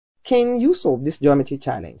can you solve this geometry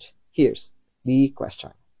challenge? Here's the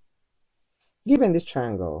question. Given this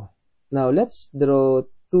triangle, now let's draw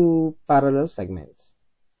two parallel segments.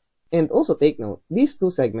 And also take note, these two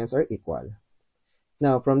segments are equal.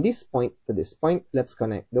 Now from this point to this point, let's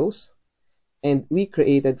connect those. And we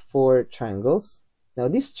created 4 triangles. Now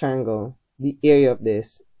this triangle, the area of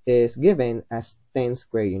this is given as 10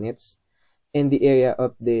 square units. And the area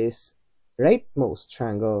of this rightmost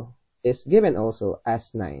triangle is given also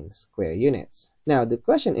as 9 square units. Now the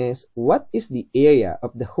question is, what is the area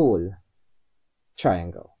of the whole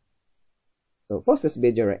triangle? So pause this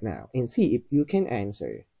video right now and see if you can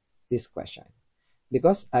answer this question,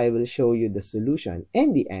 because I will show you the solution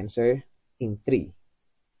and the answer in 3,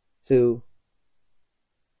 2,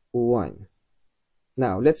 1.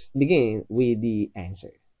 Now let's begin with the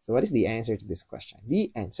answer. So what is the answer to this question?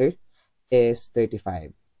 The answer is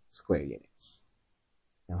 35 square units.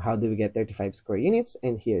 Now how do we get 35 square units?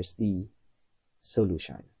 And here's the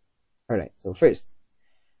solution. Alright, so first,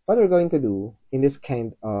 what we're going to do in this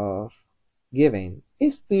kind of given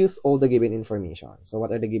is to use all the given information. So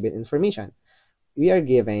what are the given information? We are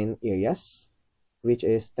given areas, which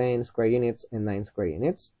is 10 square units and 9 square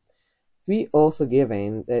units. We also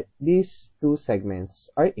given that these two segments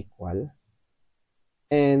are equal.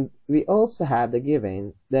 And we also have the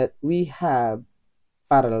given that we have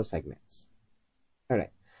parallel segments.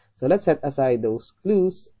 Alright, so let's set aside those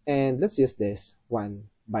clues and let's use this one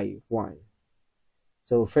by one.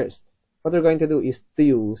 So first, what we're going to do is to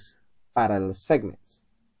use parallel segments,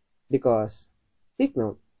 because take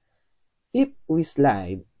note, if we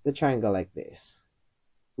slide the triangle like this,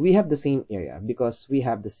 we have the same area because we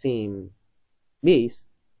have the same base,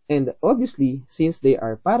 and obviously since they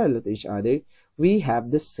are parallel to each other, we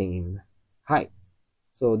have the same height,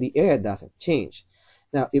 so the area doesn't change.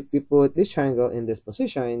 Now if we put this triangle in this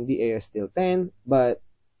position, the area is still 10, but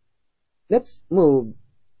let's move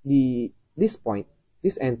this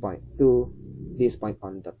end point to this point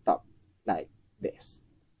on the top, like this.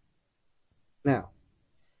 Now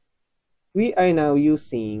we are now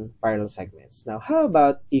using parallel segments. Now how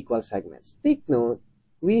about equal segments? Take note,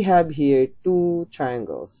 we have here 2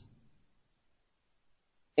 triangles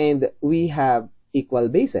and we have equal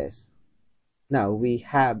bases. Now we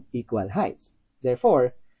have equal heights,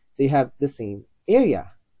 therefore they have the same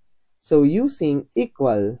area. So using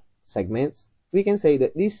equal segments, we can say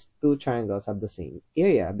that these 2 triangles have the same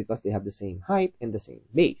area because they have the same height and the same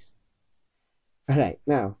base. Alright,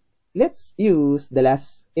 now let's use the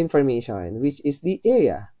last information, which is the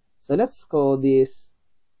area. So let's call this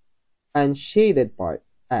unshaded part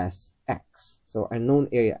as x. So our known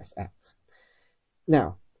area is x.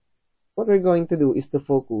 Now, what we're going to do is to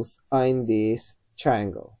focus on this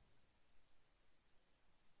triangle.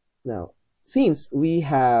 Now, since we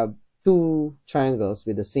have 2 triangles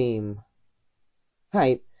with the same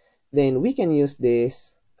height, then we can use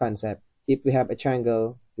this concept. If we have a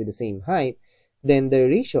triangle with the same height, then the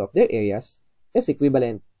ratio of their areas is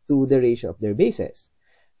equivalent to the ratio of their bases.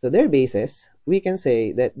 So their bases, we can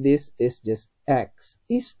say that this is just x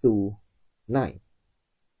is to 9.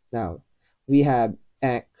 Now, we have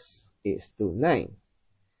x is to 9.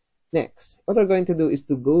 Next, what we're going to do is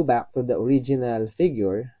to go back to the original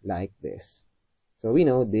figure like this. So we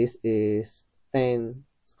know this is 10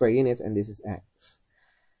 square units and this is x.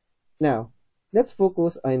 Now, let's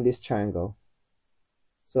focus on this triangle.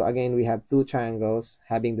 So again, we have 2 triangles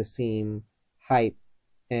having the same height,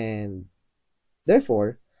 and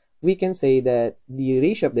therefore, we can say that the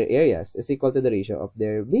ratio of their areas is equal to the ratio of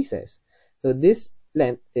their bases. So this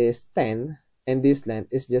length is 10, and this length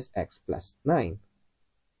is just x plus 9.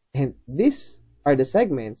 And these are the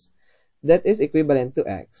segments that is equivalent to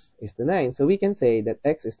x is to 9. So we can say that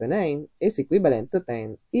x is to 9 is equivalent to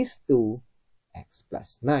 10 is to x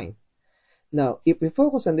plus 9. Now, if we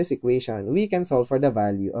focus on this equation, we can solve for the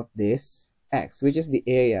value of this x, which is the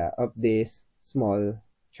area of this small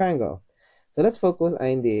triangle. So let's focus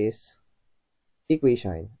on this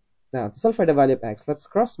equation. Now, to solve for the value of x, let's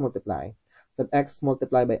cross multiply. So x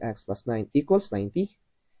multiplied by x plus 9 equals 90.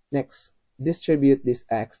 Next, distribute this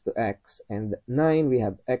x to x and 9. We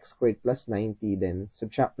have x squared plus 90. Then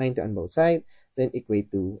subtract 90 on both sides. Then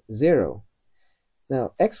equate to 0.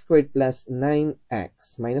 Now, x squared plus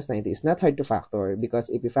 9x minus 90 is not hard to factor, because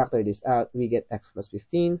if we factor this out, we get x plus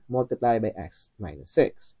 15 multiplied by x minus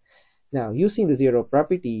 6. Now, using the 0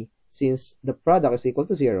 property, since the product is equal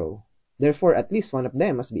to 0, therefore at least one of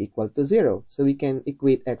them must be equal to 0. So we can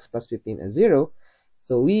equate x plus 15 as 0.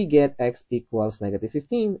 So we get x equals negative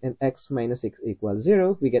 15 and x minus 6 equals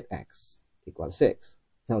 0. We get x equals 6.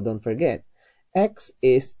 Now, don't forget, x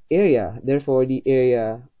is area. Therefore, the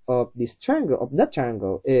area of this triangle, of that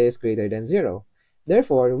triangle, is greater than 0.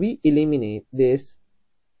 Therefore, we eliminate this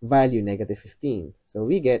value negative 15. So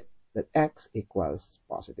we get that x equals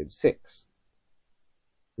positive 6.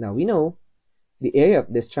 Now we know the area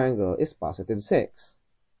of this triangle is positive 6.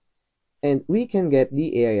 And we can get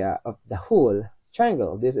the area of the whole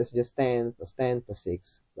triangle. This is just 10 plus 10 plus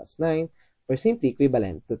 6 plus 9, or simply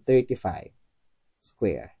equivalent to 35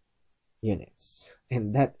 square units.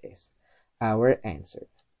 And that is our answer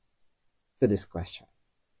to this question.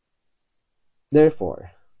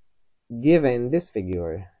 Therefore, given this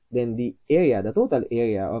figure, then the area, the total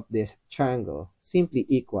area of this triangle simply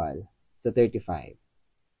equal to 35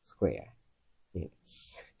 square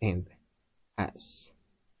units. And as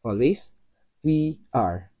always, we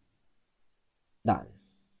are done.